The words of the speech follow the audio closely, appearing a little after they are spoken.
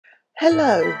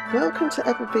Hello, welcome to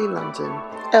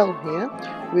everbee-ldn. Elle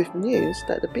here, with news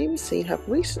that the BBC have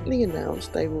recently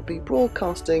announced they will be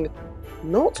broadcasting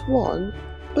not one,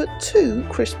 but two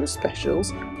Christmas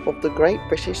specials of the Great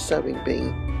British Sewing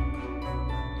Bee.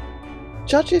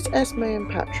 Judges Esme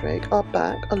and Patrick are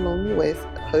back along with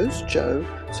host Joe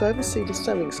to oversee the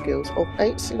sewing skills of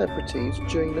 8 celebrities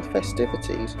during the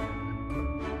festivities.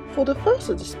 For the first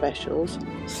of the specials,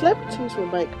 celebrities will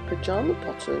make pyjama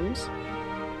bottoms,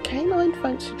 canine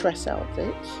fancy dress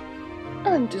outfits,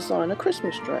 and design a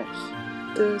Christmas dress.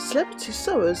 The celebrity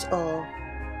sewers are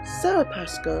Sarah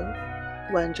Pascoe,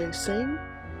 Wanjay Singh,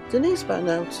 Denise Van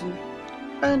Outen,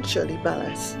 and Shirley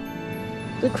Ballas.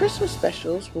 The Christmas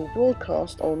specials will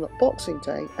broadcast on Boxing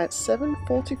Day at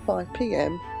 7:45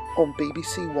 PM on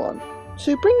BBC One.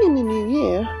 To bring in the new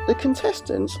year, the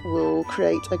contestants will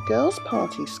create a girls'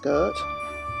 party skirt,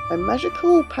 a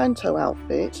magical panto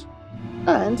outfit,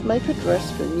 and make a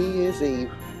dress for New Year's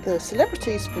Eve. The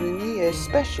celebrities for the New Year's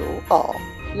special are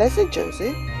Leslie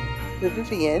Joseph,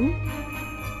 Vivienne,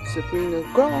 Sabrina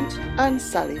Grant, and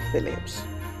Sally Phillips.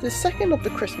 The second of the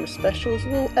Christmas specials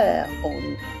will air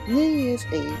on New Year's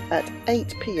Eve at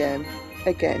 8 PM,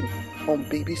 again on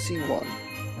BBC One.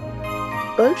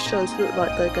 Both shows look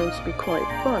like they're going to be quite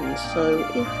fun, so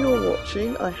if you're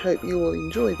watching, I hope you will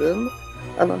enjoy them.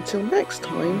 And until next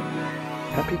time,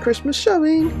 happy Christmas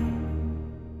showing!